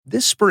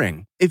This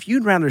spring, if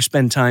you'd rather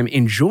spend time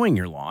enjoying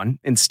your lawn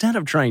instead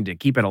of trying to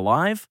keep it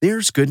alive,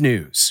 there's good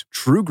news.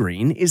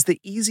 TruGreen is the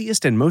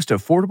easiest and most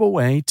affordable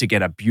way to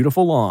get a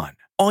beautiful lawn.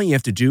 All you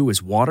have to do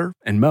is water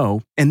and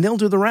mow, and they'll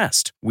do the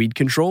rest. Weed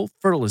control,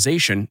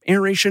 fertilization,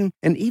 aeration,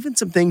 and even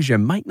some things you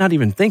might not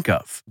even think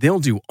of. They'll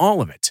do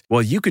all of it,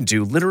 while you can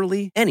do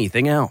literally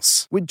anything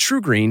else. With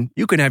TruGreen,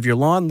 you can have your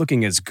lawn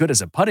looking as good as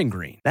a putting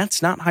green.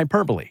 That's not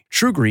hyperbole.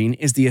 TruGreen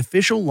is the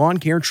official lawn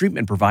care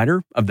treatment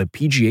provider of the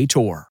PGA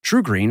Tour.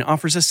 TruGreen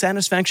offers a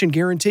satisfaction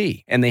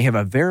guarantee, and they have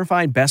a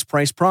verified best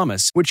price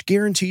promise, which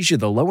guarantees you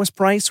the lowest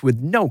price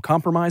with no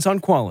compromise on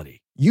quality.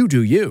 You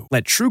do you.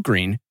 Let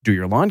TruGreen do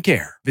your lawn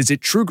care. Visit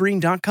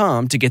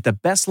TruGreen.com to get the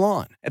best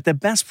lawn at the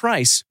best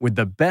price with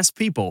the best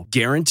people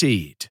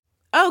guaranteed.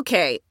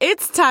 Okay,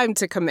 it's time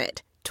to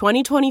commit.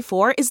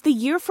 2024 is the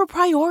year for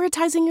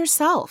prioritizing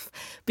yourself.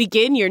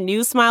 Begin your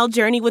new smile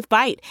journey with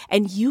Byte,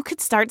 and you could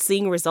start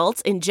seeing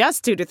results in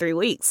just 2 to 3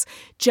 weeks.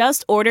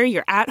 Just order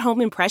your at-home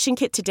impression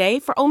kit today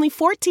for only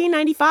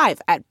 $14.95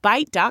 at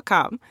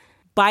Byte.com.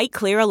 Byte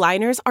Clear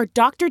aligners are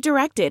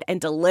doctor-directed and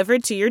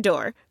delivered to your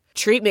door.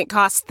 Treatment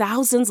costs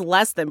thousands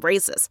less than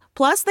braces.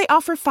 Plus, they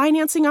offer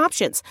financing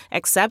options,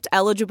 accept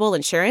eligible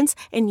insurance,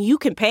 and you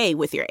can pay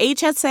with your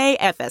HSA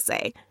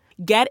FSA.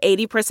 Get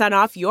 80%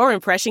 off your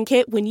impression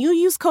kit when you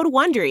use code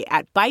WONDERY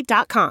at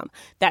Byte.com.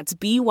 That's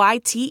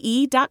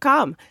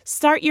BYTE.com.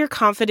 Start your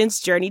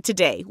confidence journey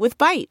today with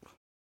Byte.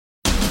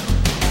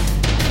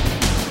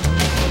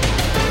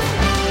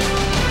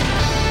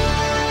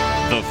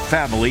 The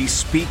family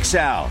speaks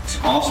out.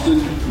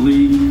 Austin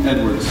Lee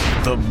Edwards.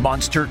 The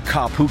monster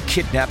cop who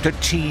kidnapped a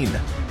teen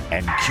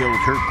and killed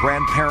her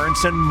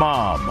grandparents and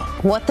mom.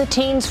 What the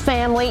teen's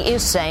family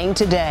is saying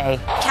today.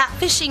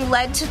 Catfishing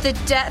led to the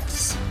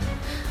deaths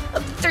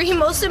of the 3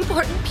 most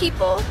important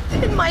people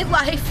in my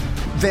life.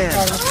 Then,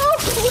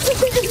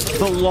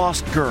 the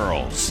lost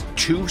girls,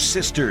 2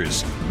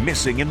 sisters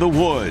missing in the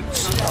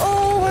woods.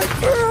 Oh, my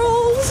girls.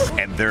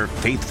 And their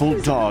faithful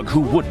dog who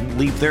wouldn't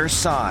leave their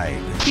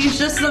side. He's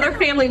just another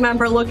family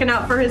member looking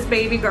out for his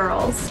baby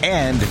girls.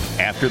 And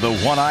after the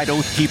one-eyed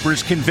Oath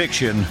Keeper's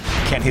conviction,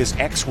 can his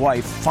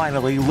ex-wife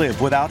finally live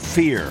without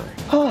fear?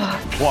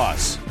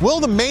 Plus, will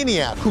the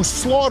maniac who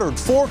slaughtered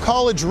 4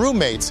 college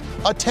roommates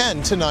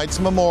attend tonight's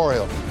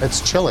memorial? It's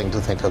chilling to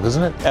think of,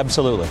 isn't it?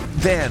 Absolutely.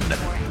 Then,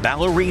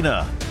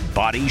 ballerina,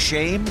 body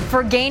shame?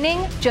 For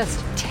gaining just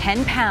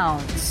 10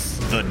 pounds.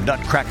 The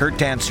Nutcracker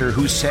dancer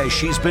who says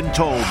she's been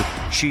told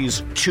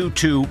she's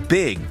too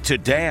big to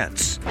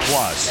dance.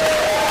 Plus,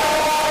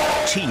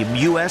 Team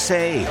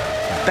USA,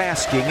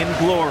 basking in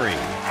glory.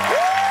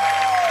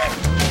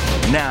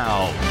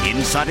 Now,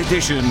 Inside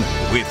Edition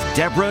with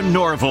Deborah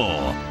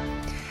Norville.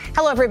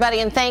 Hello, everybody,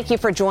 and thank you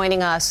for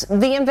joining us.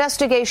 The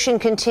investigation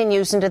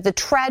continues into the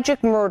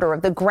tragic murder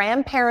of the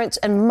grandparents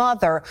and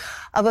mother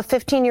of a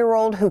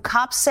 15-year-old who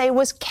cops say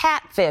was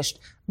catfished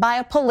by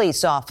a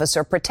police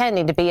officer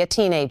pretending to be a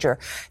teenager.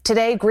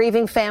 Today,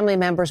 grieving family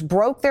members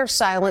broke their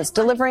silence,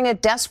 delivering a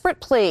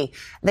desperate plea.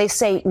 They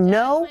say,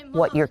 know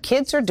what your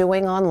kids are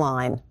doing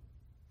online.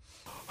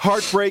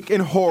 Heartbreak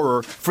and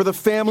horror for the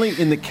family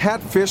in the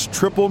Catfish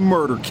triple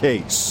murder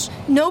case.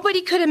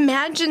 Nobody could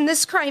imagine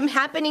this crime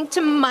happening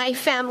to my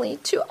family,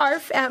 to our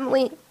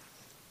family.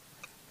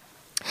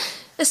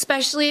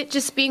 Especially it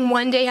just being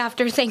one day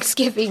after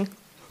Thanksgiving.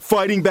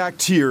 Fighting back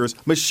tears,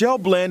 Michelle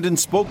Blandon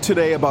spoke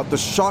today about the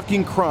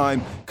shocking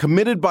crime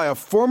committed by a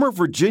former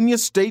Virginia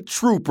state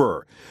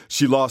trooper.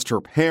 She lost her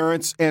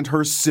parents and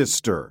her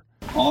sister.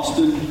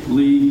 Austin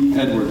Lee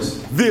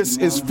Edwards. This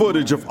is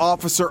footage of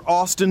Officer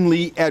Austin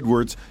Lee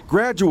Edwards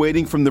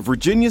graduating from the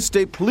Virginia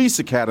State Police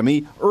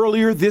Academy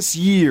earlier this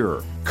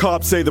year.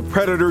 Cops say the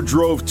predator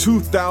drove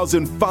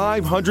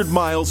 2,500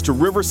 miles to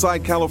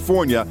Riverside,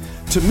 California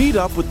to meet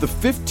up with the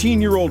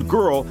 15-year-old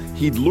girl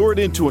he'd lured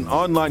into an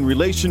online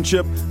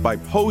relationship by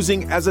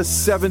posing as a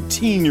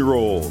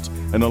 17-year-old.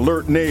 An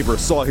alert neighbor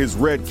saw his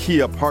red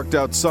Kia parked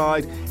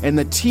outside and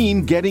the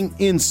teen getting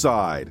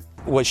inside.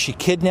 Was she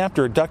kidnapped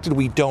or abducted?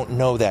 We don't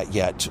know that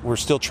yet. We're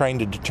still trying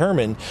to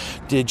determine,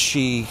 did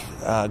she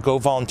go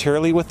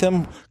voluntarily with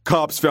them?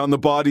 Cops found the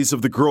bodies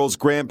of the girl's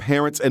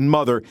grandparents and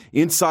mother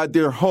inside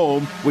their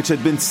home, which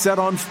had been set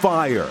on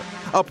fire.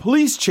 A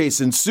police chase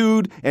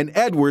ensued, and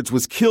Edwards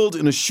was killed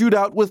in a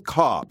shootout with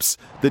cops.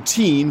 The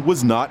teen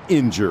was not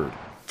injured.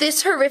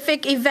 This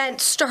horrific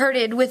event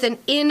started with an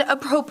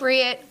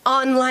inappropriate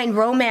online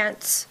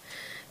romance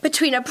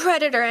between a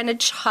predator and a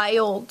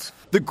child.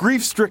 The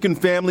grief-stricken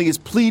family is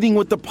pleading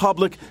with the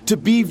public to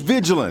be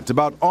vigilant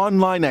about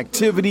online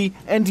activity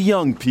and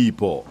young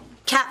people.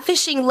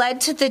 Catfishing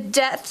led to the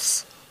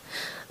deaths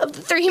of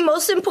the 3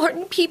 most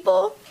important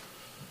people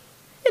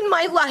in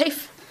my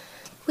life.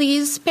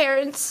 Please,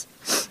 parents,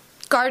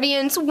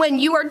 guardians, when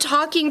you are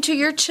talking to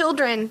your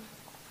children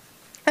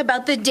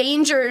about the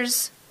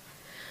dangers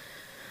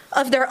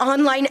of their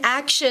online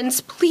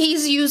actions,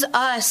 please use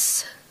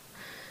us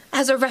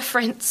as a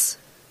reference.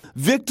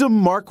 Victim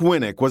Mark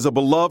Winnick was a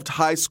beloved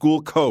high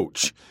school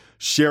coach.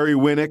 Sherry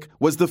Winnick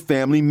was the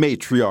family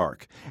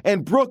matriarch,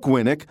 and Brooke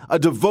Winnick, a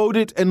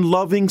devoted and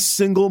loving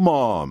single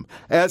mom.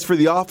 As for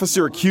the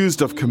officer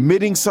accused of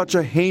committing such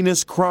a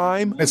heinous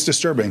crime, it's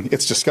disturbing.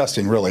 It's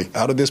disgusting, really.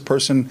 How did this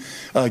person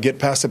get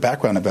past the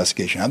background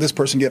investigation? How did this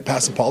person get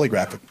past the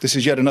polygraph? This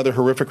is yet another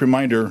horrific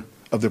reminder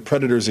of the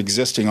predators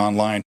existing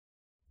online.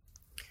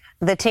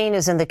 The teen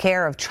is in the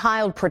care of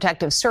Child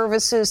Protective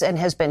Services and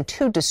has been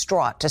too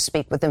distraught to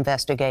speak with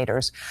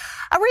investigators.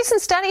 A recent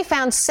study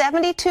found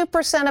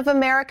 72% of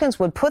Americans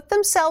would put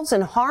themselves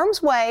in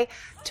harm's way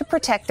to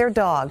protect their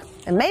dog.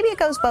 And maybe it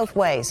goes both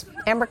ways.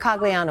 Amber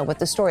Cagliano with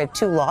the story of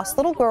two lost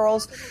little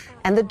girls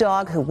and the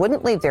dog who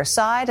wouldn't leave their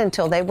side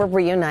until they were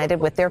reunited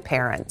with their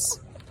parents.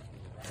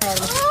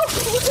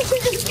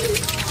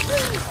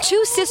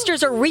 Two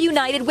sisters are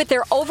reunited with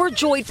their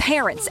overjoyed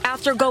parents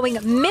after going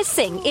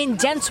missing in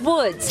dense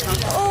woods.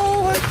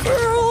 Oh, my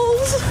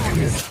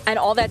girls. And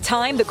all that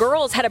time, the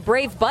girls had a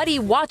brave buddy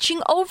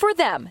watching over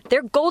them,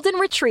 their golden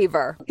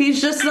retriever.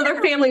 He's just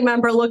another family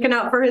member looking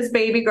out for his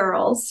baby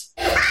girls.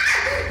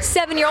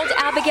 7-year-old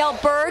Abigail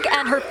Berg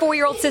and her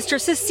 4-year-old sister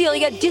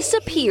Cecilia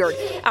disappeared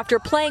after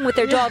playing with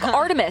their dog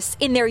Artemis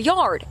in their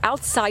yard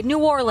outside New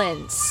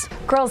Orleans.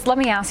 Girls, let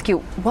me ask you,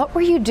 what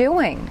were you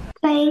doing?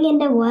 Playing in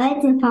the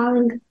woods and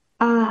following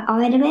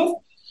Artemis,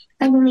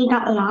 and then we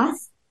got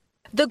lost.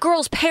 The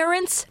girls'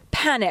 parents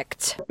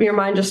panicked. Your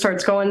mind just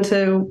starts going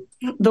to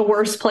the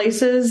worst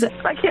places.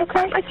 I can't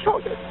find my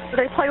children.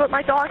 They play with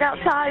my dog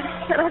outside,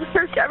 and I've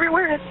searched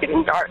everywhere, and it's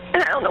getting dark,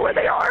 and I don't know where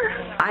they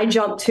are. I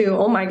jumped to,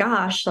 oh my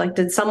gosh, like,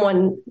 did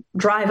someone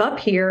drive up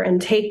here and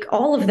take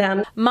all of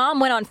them? Mom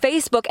went on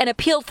Facebook and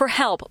appealed for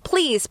help.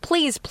 Please,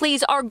 please,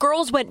 please, our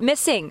girls went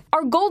missing.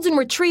 Our golden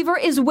retriever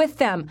is with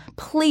them.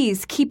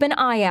 Please keep an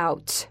eye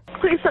out.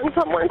 Please send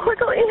someone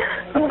quickly.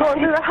 I'm going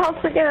through the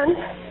house again.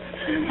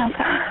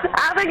 Okay.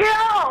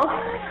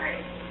 Abigail!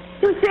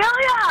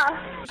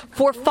 Cecilia!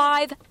 For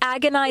 5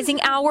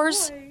 agonizing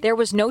hours, there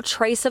was no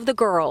trace of the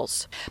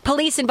girls.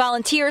 Police and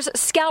volunteers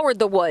scoured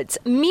the woods.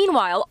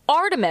 Meanwhile,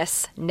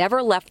 Artemis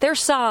never left their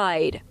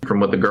side. From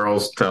what the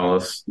girls tell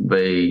us,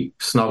 they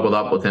snuggled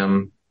up with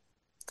him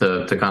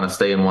to kind of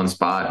stay in one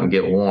spot and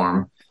get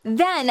warm.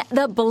 Then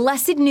the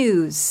blessed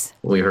news.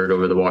 We heard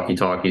over the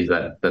walkie-talkies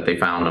that they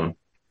found him.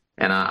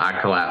 And I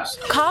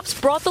collapsed. Cops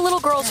brought the little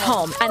girls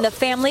home, and the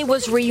family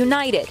was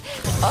reunited.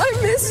 I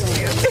missed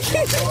you.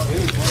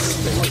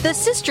 The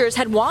sisters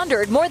had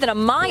wandered more than a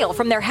mile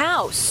from their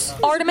house.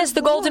 Artemis,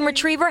 the golden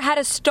retriever, had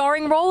a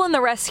starring role in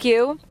the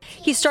rescue.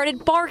 He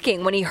started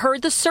barking when he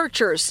heard the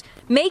searchers,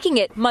 making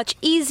it much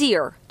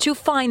easier to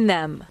find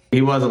them.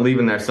 He wasn't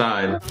leaving their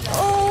side.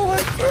 Oh,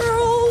 my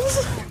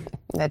girls.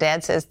 The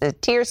dad says the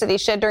tears that he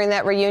shed during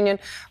that reunion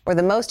were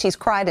the most he's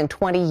cried in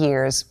 20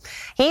 years.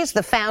 He's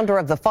the founder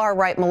of the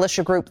far-right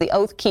militia group, the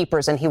Oath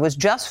Keepers, and he was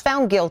just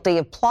found guilty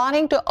of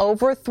plotting to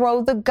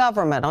overthrow the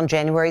government on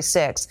January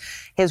 6th.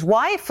 His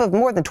wife of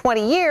more than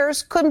 20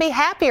 years couldn't be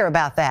happier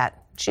about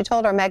that. She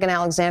told our Megan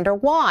Alexander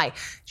why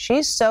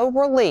she's so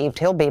relieved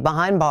he'll be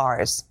behind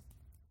bars.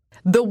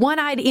 The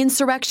one-eyed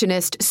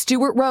insurrectionist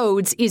Stewart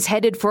Rhodes is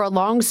headed for a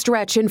long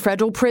stretch in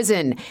federal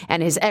prison,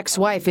 and his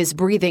ex-wife is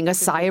breathing a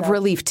sigh of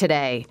relief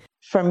today.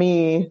 For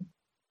me,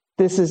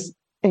 this is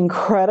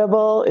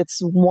incredible. It's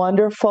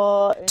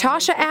wonderful.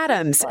 Tasha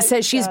Adams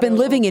says she's been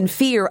living in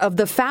fear of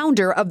the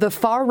founder of the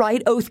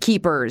far-right Oath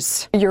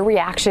Keepers. Your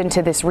reaction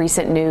to this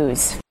recent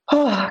news?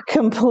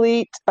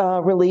 Complete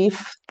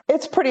relief.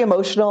 It's pretty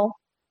emotional.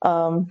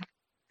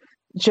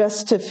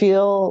 Just to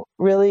feel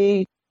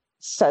really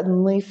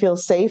suddenly feel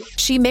safe.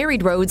 She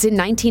married Rhodes in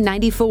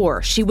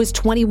 1994. She was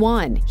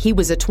 21. He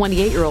was a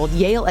 28-year-old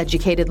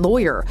Yale-educated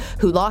lawyer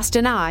who lost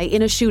an eye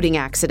in a shooting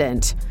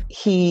accident.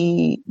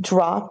 He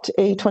dropped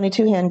a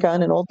 .22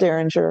 handgun, an old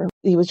Derringer.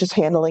 He was just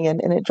handling it,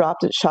 and it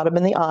dropped. It shot him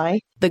in the eye.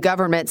 The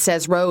government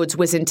says Rhodes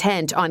was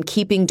intent on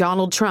keeping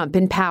Donald Trump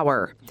in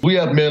power. We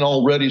have men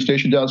already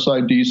stationed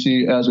outside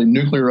D.C. as a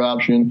nuclear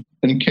option.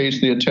 In case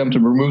they attempt to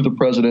remove the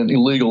president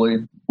illegally,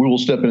 we will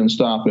step in and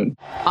stop it.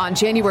 On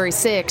January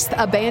 6th,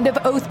 a band of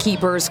Oath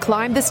Keepers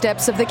climbed the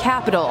steps of the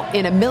Capitol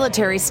in a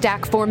military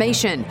stack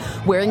formation,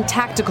 wearing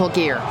tactical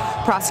gear.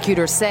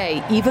 Prosecutors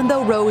say even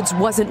though Rhodes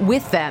wasn't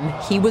with them,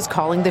 he was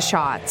calling the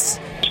shots.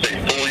 Stay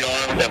fully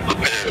armed and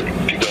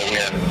prepared to go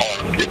in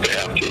armed if they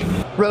have to.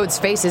 Rhodes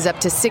faces up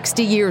to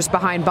 60 years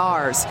behind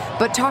bars,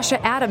 but Tasha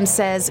Adams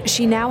says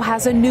she now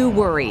has a new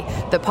worry,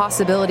 the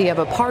possibility of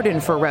a pardon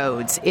for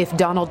Rhodes if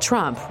Donald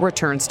Trump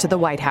returns to the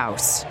White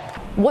House.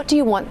 What do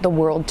you want the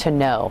world to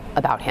know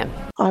about him?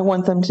 I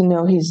want them to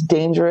know he's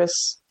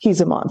dangerous. He's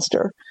a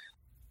monster.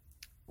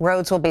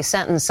 Rhodes will be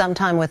sentenced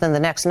sometime within the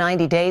next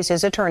 90 days.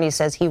 His attorney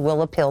says he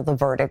will appeal the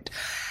verdict.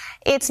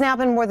 It's now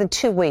been more than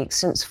 2 weeks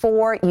since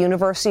 4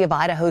 University of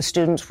Idaho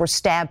students were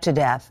stabbed to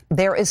death.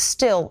 There is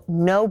still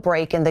no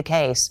break in the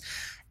case.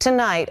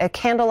 Tonight, a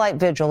candlelight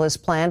vigil is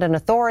planned, and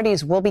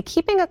authorities will be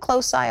keeping a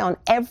close eye on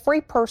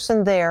every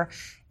person there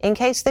in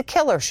case the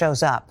killer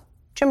shows up.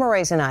 Jim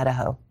Moret's in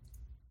Idaho.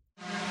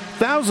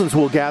 Thousands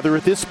will gather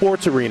at this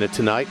sports arena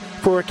tonight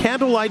for a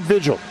candlelight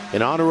vigil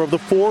in honor of the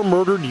 4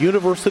 murdered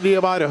University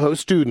of Idaho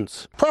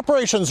students.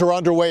 Preparations are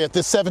underway at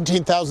this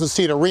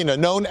 17,000-seat arena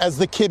known as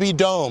the Kibbe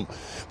Dome.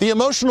 The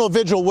emotional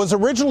vigil was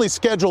originally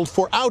scheduled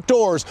for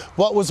outdoors,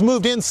 but was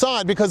moved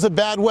inside because of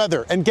bad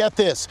weather. And get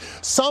this,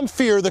 some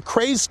fear the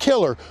crazed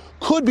killer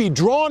could be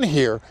drawn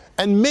here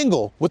and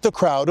mingle with the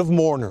crowd of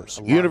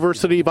mourners.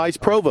 University Vice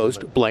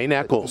Provost Blaine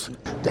Eccles.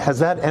 Has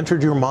that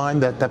entered your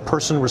mind that that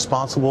person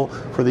responsible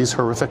for these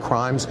horrific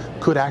crimes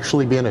could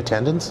actually be in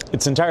attendance?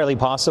 It's entirely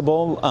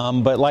possible,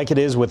 but like it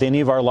is with any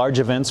of our large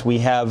events, we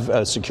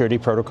have security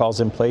protocols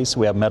in place.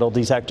 We have metal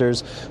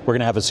detectors. We're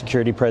going to have a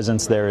security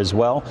presence there as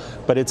well.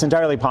 But it's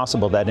entirely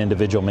possible that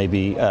individual may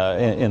be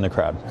in the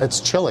crowd. It's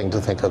chilling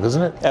to think of,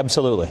 isn't it?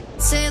 Absolutely.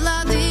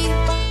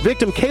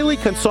 Victim Kaylee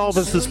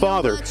Consalvas'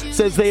 father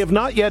says they have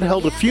not yet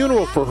held a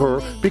funeral for her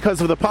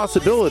because of the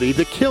possibility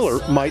the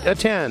killer might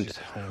attend.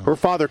 Her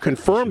father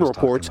confirmed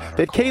reports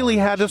that Kaylee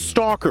had a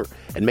stalker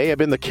and may have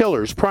been the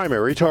killer's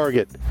primary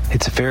target.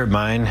 It's a fear of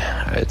mine.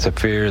 It's a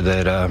fear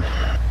that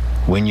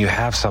when you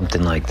have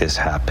something like this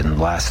happen,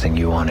 the last thing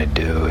you want to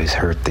do is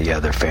hurt the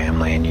other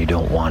family, and you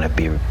don't want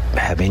to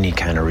have any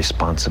kind of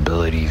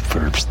responsibility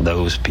for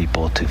those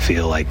people to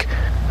feel like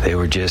they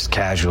were just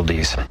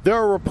casualties. There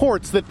are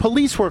reports that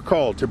police were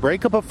called to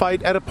break up a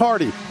fight at a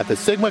party at the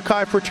Sigma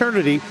Chi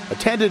fraternity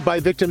attended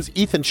by victims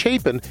Ethan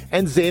Chapin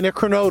and Zaina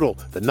Kernodle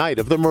the night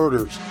of the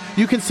murders.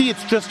 You can see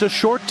it's just a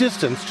short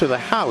distance to the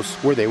house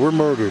where they were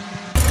murdered.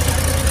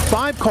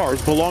 5 cars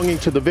belonging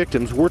to the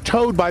victims were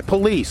towed by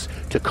police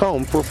to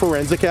comb for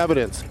forensic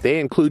evidence.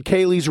 They include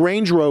Kaylee's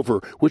Range Rover,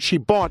 which she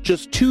bought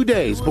just 2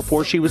 days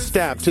before she was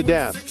stabbed to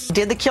death.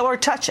 Did the killer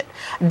touch it?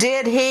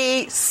 Did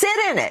he sit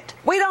in it?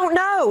 We don't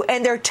know.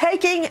 And they're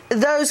taking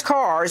those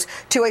cars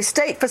to a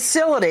state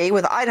facility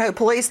with Idaho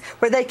police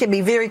where they can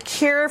be very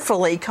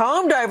carefully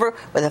combed over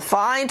with a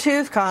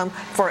fine-tooth comb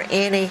for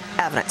any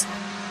evidence.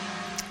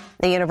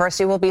 The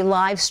university will be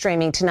live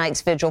streaming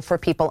tonight's vigil for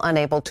people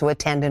unable to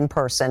attend in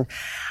person.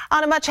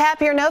 On a much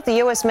happier note, the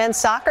U.S. men's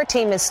soccer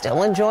team is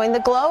still enjoying the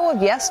glow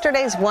of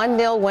yesterday's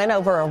 1-0 win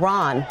over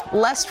Iran.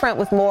 Les Trent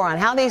with more on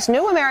how these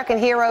new American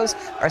heroes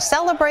are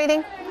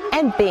celebrating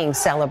and being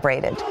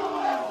celebrated.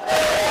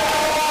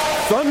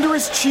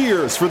 Thunderous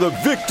cheers for the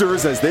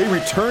victors as they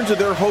returned to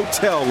their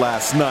hotel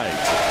last night.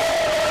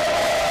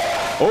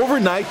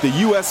 Overnight, the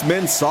U.S.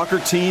 men's soccer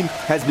team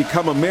has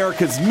become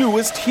America's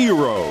newest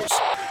heroes.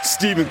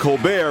 Stephen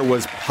Colbert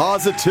was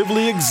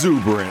positively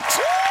exuberant.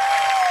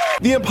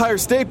 The Empire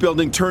State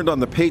Building turned on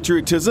the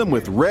patriotism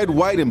with red,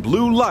 white, and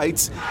blue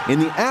lights in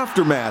the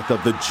aftermath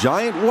of the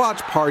giant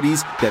watch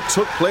parties that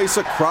took place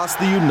across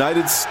the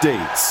United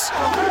States.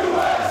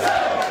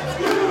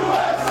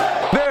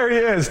 There he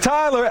is,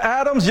 Tyler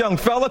Adams, young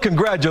fella,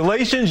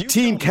 congratulations.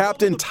 Team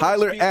captain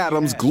Tyler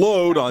Adams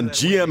glowed on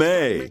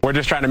GMA. We're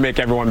just trying to make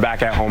everyone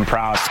back at home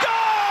proud.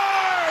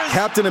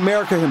 Captain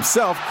America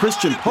himself,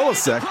 Christian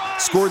Pulisic,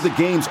 scored the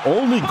game's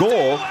only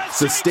goal,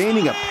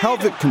 sustaining a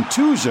pelvic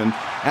contusion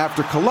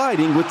after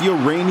colliding with the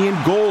Iranian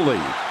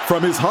goalie.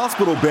 From his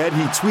hospital bed,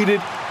 he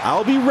tweeted,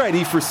 "I'll be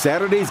ready for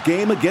Saturday's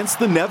game against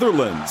the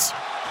Netherlands."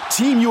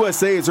 Team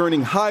USA is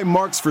earning high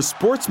marks for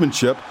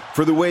sportsmanship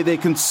for the way they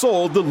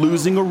consoled the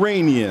losing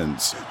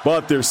Iranians.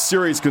 But there's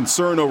serious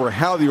concern over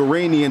how the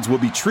Iranians will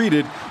be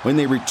treated when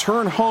they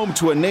return home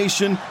to a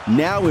nation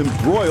now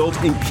embroiled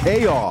in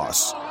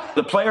chaos.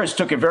 The players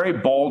took a very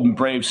bold and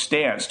brave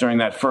stance during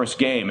that first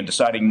game in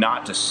deciding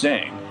not to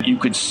sing. You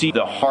could see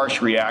the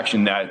harsh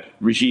reaction that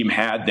regime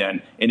had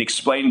then in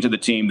explaining to the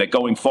team that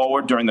going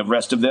forward during the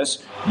rest of this,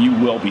 you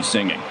will be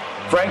singing.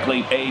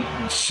 Frankly, a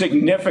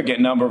significant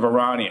number of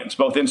Iranians,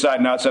 both inside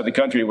and outside the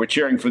country, were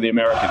cheering for the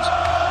Americans.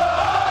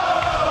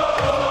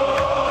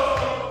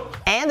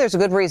 And there's a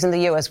good reason the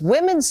U.S.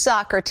 women's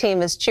soccer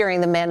team is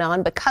cheering the men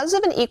on. Because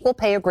of an equal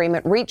pay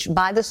agreement reached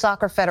by the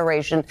Soccer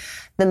Federation,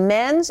 the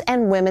men's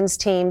and women's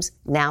teams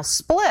now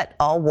split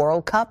all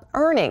World Cup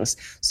earnings.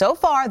 So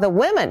far, the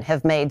women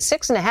have made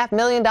 $6.5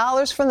 million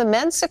from the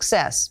men's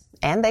success,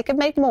 and they could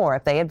make more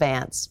if they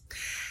advance.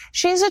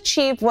 She's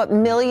achieved what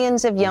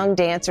millions of young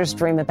dancers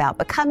dream about,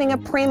 becoming a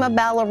prima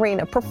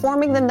ballerina,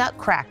 performing the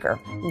Nutcracker.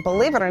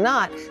 Believe it or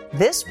not,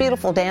 this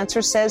beautiful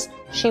dancer says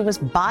she was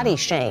body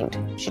shamed.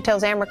 She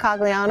tells Amber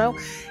Cagliano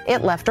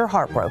it left her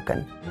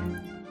heartbroken.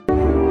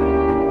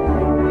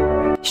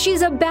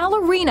 She's a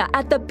ballerina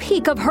at the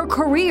peak of her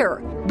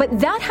career, but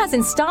that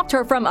hasn't stopped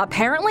her from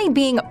apparently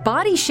being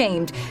body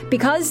shamed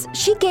because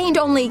she gained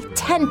only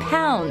 10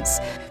 pounds.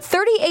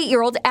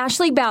 38-year-old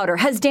Ashley Bowder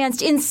has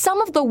danced in some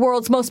of the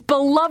world's most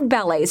beloved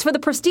ballets for the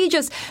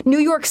prestigious New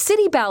York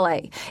City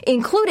Ballet,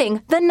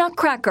 including the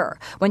Nutcracker,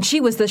 when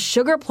she was the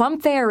Sugar Plum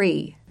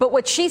Fairy. But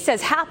what she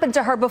says happened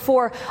to her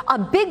before a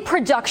big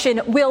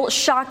production will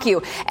shock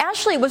you.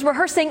 Ashley was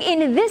rehearsing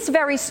in this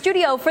very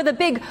studio for the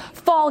big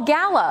fall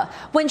gala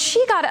when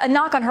she got a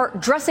knock on her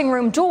dressing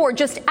room door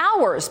just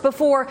hours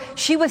before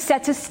she was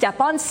set to step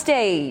on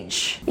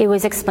stage. It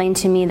was explained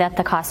to me that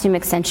the costume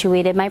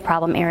accentuated my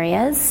problem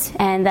areas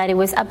and that it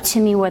was up to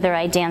me whether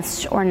I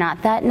danced or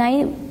not that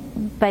night.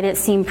 but it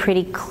seemed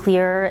pretty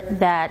clear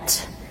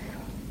that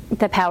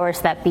the powers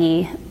that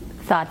be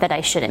thought that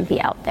I shouldn't be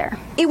out there.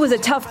 It was a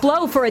tough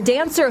blow for a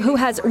dancer who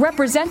has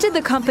represented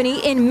the company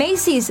in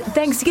Macy's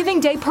Thanksgiving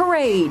Day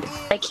Parade.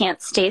 I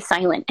can't stay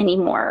silent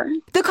anymore.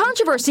 The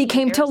controversy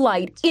came to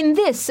light in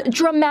this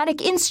dramatic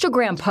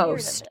Instagram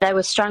post. I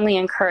was strongly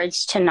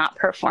encouraged to not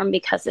perform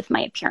because of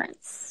my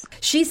appearance.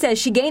 She says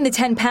she gained the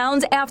 10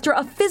 pounds after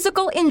a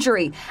physical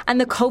injury and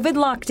the COVID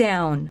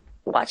lockdown.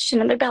 Watched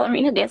another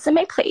ballerina dance in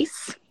my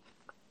place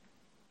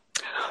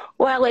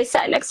while I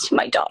sat next to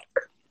my daughter.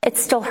 It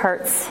still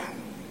hurts.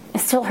 It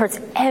still hurts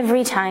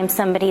every time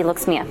somebody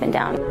looks me up and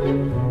down.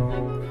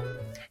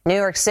 New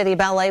York City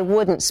Ballet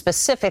wouldn't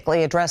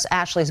specifically address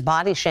Ashley's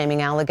body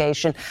shaming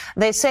allegation.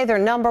 They say their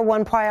number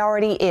one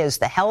priority is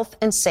the health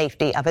and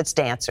safety of its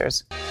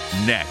dancers.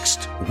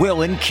 Next,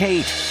 Will and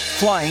Kate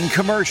flying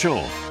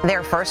commercial.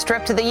 Their first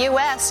trip to the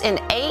U.S. in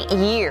 8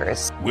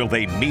 years. Will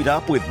they meet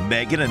up with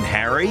Meghan and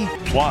Harry?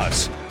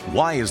 Plus,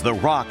 why is The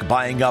Rock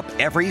buying up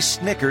every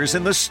Snickers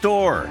in the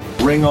store?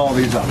 Ring all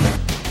these up.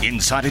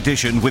 Inside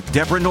Edition with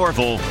Deborah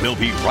Norville. We'll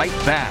be right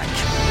back.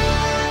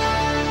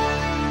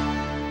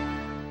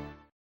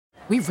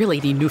 We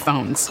really need new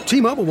phones.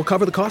 T-Mobile will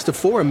cover the cost of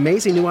 4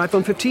 amazing new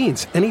iPhone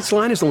 15s, and each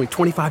line is only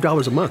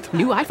 $25 a month.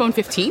 New iPhone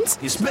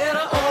 15s? It's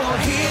better over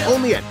here.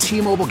 Only at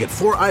T-Mobile, get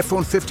 4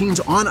 iPhone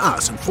 15s on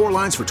us and 4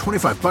 lines for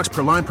 $25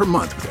 per line per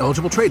month with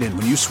eligible trade-in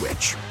when you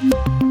switch.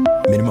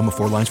 Minimum of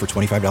 4 lines for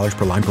 $25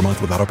 per line per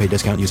month with autopay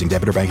discount using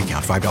debit or bank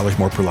account. $5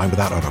 more per line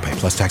without autopay,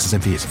 plus taxes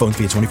and fees. Phone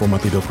fee at 24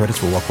 monthly bill credits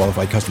for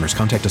well-qualified customers.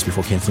 Contact us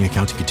before canceling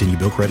account to continue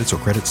bill credits or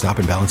credit stop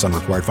and balance on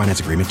required finance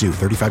agreement due.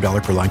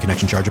 $35 per line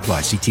connection charge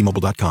applies. See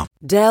T-Mobile.com.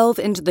 Delve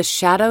into the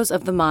shadows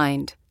of the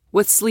mind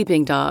with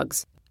Sleeping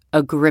Dogs,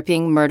 a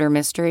gripping murder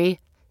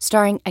mystery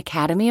starring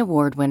Academy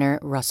Award winner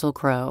Russell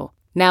Crowe.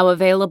 Now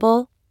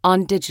available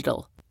on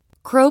digital.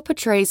 Crowe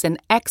portrays an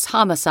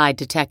ex-homicide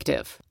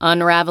detective,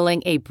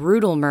 unraveling a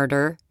brutal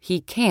murder he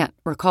can't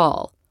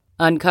recall.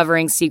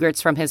 Uncovering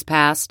secrets from his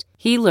past,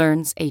 he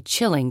learns a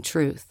chilling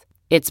truth.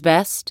 It's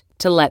best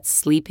to let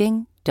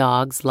sleeping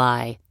dogs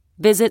lie.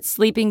 Visit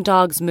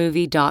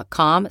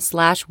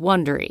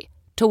sleepingdogsmovie.com/Wondery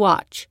to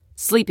watch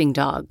Sleeping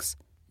Dogs,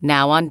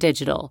 now on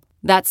digital.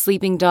 That's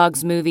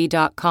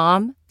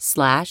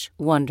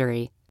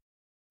sleepingdogsmovie.com/Wondery.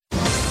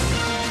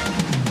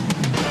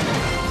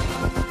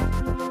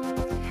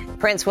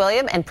 Prince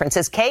William and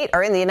Princess Kate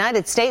are in the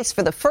United States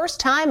for the first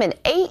time in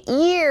 8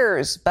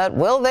 years. But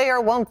will they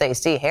or won't they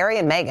see Harry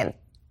and Meghan?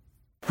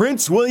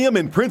 Prince William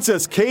and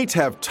Princess Kate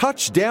have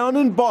touched down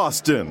in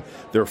Boston,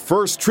 their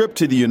first trip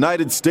to the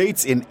United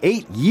States in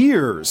 8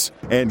 years.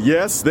 And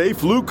yes, they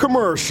flew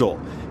commercial.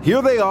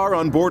 Here they are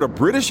on board a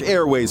British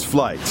Airways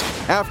flight.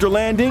 After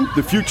landing,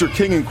 the future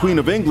King and Queen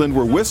of England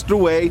were whisked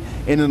away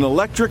in an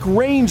electric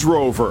Range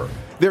Rover.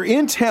 They're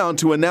in town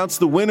to announce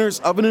the winners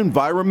of an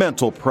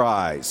environmental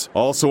prize.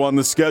 Also on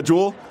the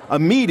schedule, a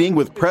meeting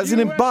with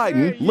President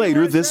Biden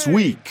later this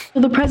week.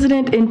 The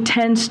president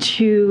intends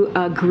to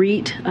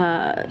greet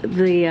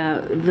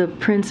the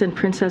Prince and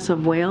Princess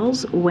of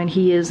Wales when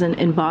he is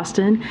in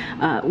Boston.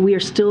 We are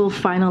still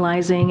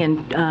finalizing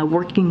and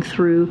working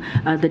through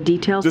the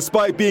details.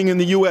 Despite being in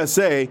the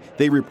USA,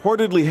 they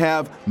reportedly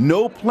have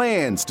no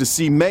plans to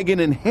see Meghan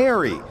and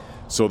Harry.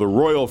 So the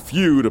royal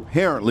feud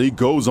apparently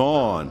goes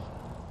on.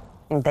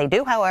 They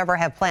do, however,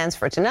 have plans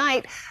for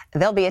tonight.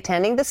 They'll be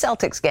attending the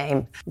Celtics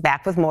game.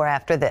 Back with more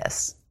after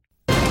this.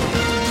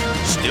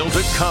 Still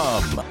to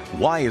come,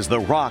 why is The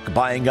Rock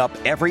buying up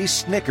every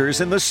Snickers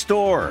in the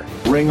store?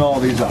 Ring all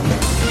these up.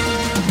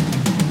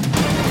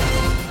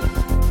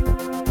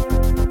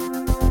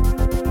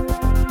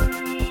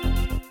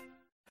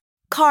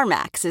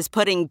 CarMax is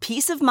putting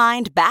peace of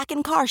mind back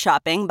in car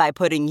shopping by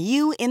putting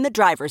you in the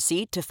driver's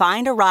seat to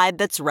find a ride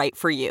that's right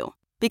for you.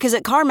 Because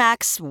at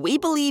CarMax, we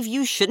believe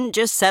you shouldn't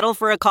just settle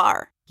for a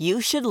car.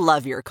 You should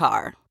love your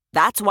car.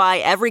 That's why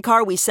every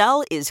car we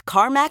sell is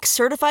CarMax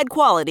certified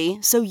quality,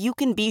 so you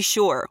can be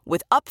sure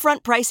with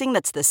upfront pricing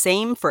that's the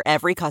same for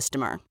every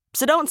customer.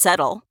 So don't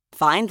settle.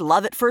 Find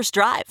love at first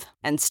drive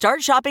and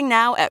start shopping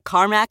now at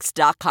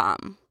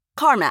CarMax.com.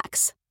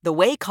 CarMax, the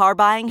way car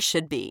buying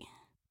should be.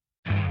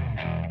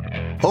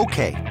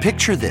 Okay,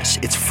 picture this.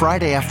 It's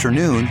Friday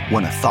afternoon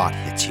when a thought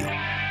hits you.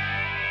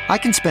 I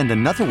can spend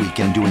another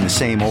weekend doing the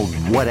same old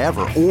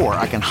whatever, or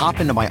I can hop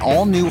into my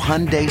all-new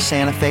Hyundai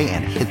Santa Fe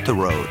and hit the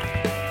road.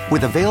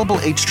 With available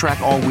H-Track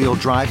all-wheel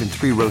drive and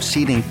 3-row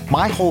seating,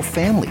 my whole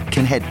family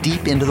can head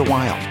deep into the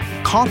wild.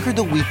 Conquer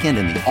the weekend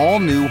in the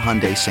all-new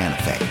Hyundai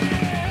Santa Fe.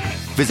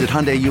 Visit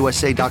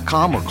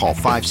HyundaiUSA.com or call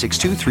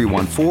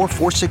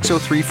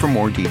 562-314-4603 for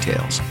more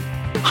details.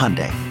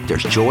 Hyundai,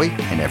 there's joy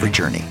in every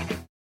journey.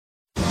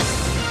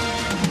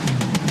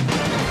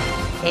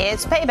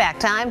 It's payback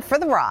time for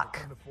The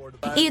Rock.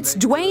 It's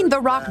Dwayne "The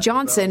Rock"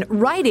 Johnson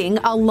righting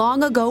a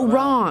long ago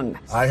wrong.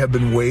 I have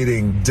been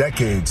waiting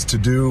decades to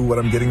do what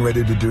I'm getting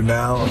ready to do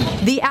now.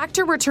 The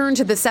actor returned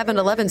to the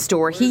 7-Eleven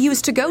store he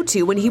used to go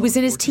to when he was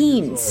in his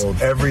teens.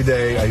 Every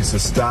day I used to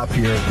stop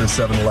here at the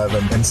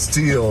 7-Eleven and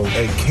steal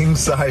a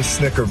king-size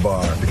Snicker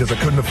bar because I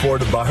couldn't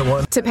afford to buy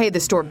one. To pay the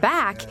store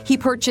back, he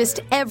purchased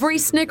every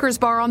Snickers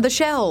bar on the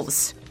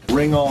shelves.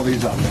 Ring all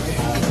these up.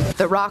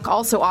 The Rock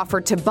also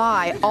offered to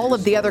buy all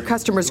of the other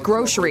customers'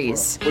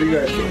 groceries. What do you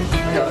guys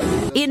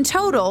think? In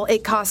total,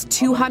 it cost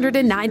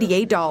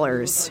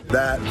 $298.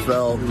 That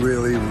felt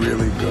really,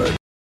 really good.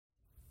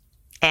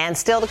 And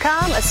still to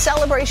come, a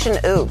celebration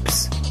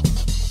oops.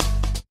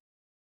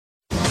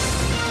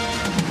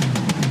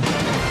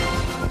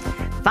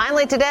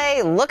 Finally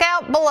today, look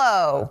out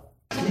below.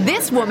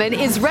 This woman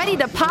is ready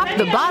to pop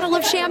the bottle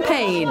of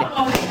champagne.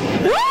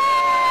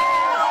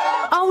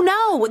 Oh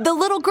no, the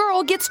little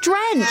girl gets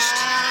drenched.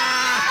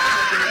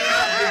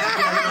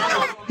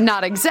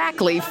 Not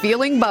exactly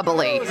feeling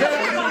bubbly.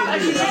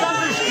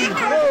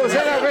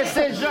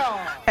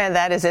 And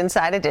that is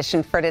Inside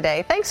Edition for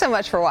today. Thanks so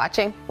much for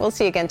watching. We'll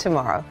see you again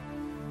tomorrow.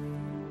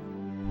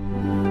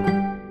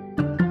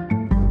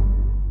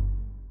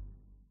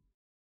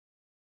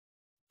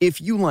 If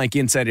you like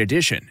Inside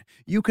Edition,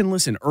 you can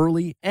listen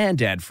early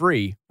and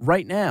ad-free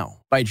right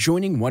now by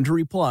joining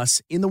Wondery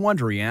Plus in the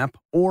Wondery app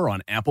or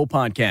on Apple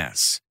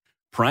Podcasts.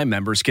 Prime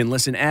members can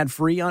listen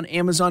ad-free on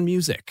Amazon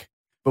Music.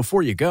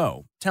 Before you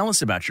go, tell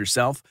us about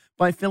yourself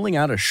by filling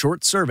out a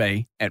short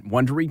survey at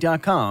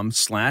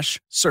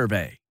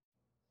Wondery.com/survey.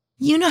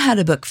 You know how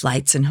to book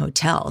flights and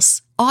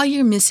hotels. All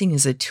you're missing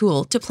is a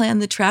tool to plan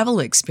the travel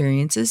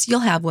experiences you'll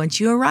have once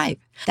you arrive.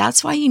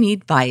 That's why you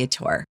need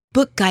Viator.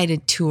 Book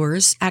guided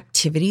tours,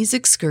 activities,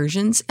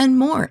 excursions, and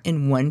more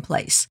in one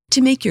place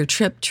to make your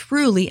trip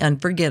truly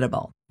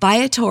unforgettable.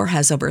 Viator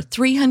has over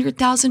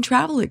 300,000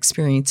 travel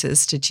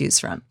experiences to choose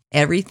from.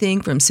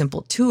 Everything from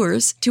simple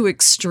tours to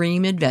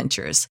extreme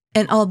adventures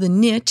and all the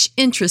niche,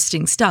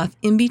 interesting stuff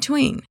in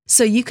between.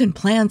 So you can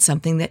plan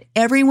something that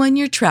everyone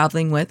you're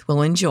traveling with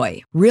will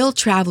enjoy. Real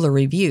traveler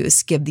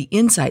reviews give the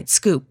inside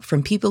scoop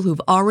from people who've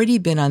already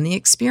been on the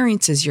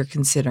experiences you're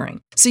considering.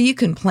 So you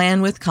can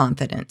plan with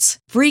confidence.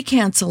 Free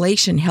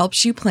cancellation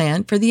helps you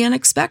plan for the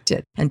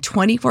unexpected. And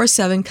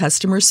 24/7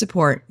 customer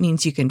support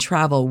means you can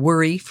travel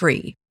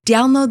worry-free.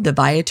 Download the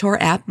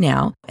Viator app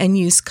now and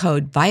use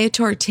code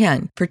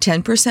Viator10 for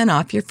 10%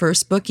 off your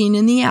first booking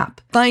in the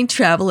app. Find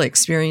travel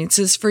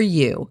experiences for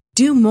you.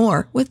 Do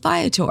more with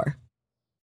Viator.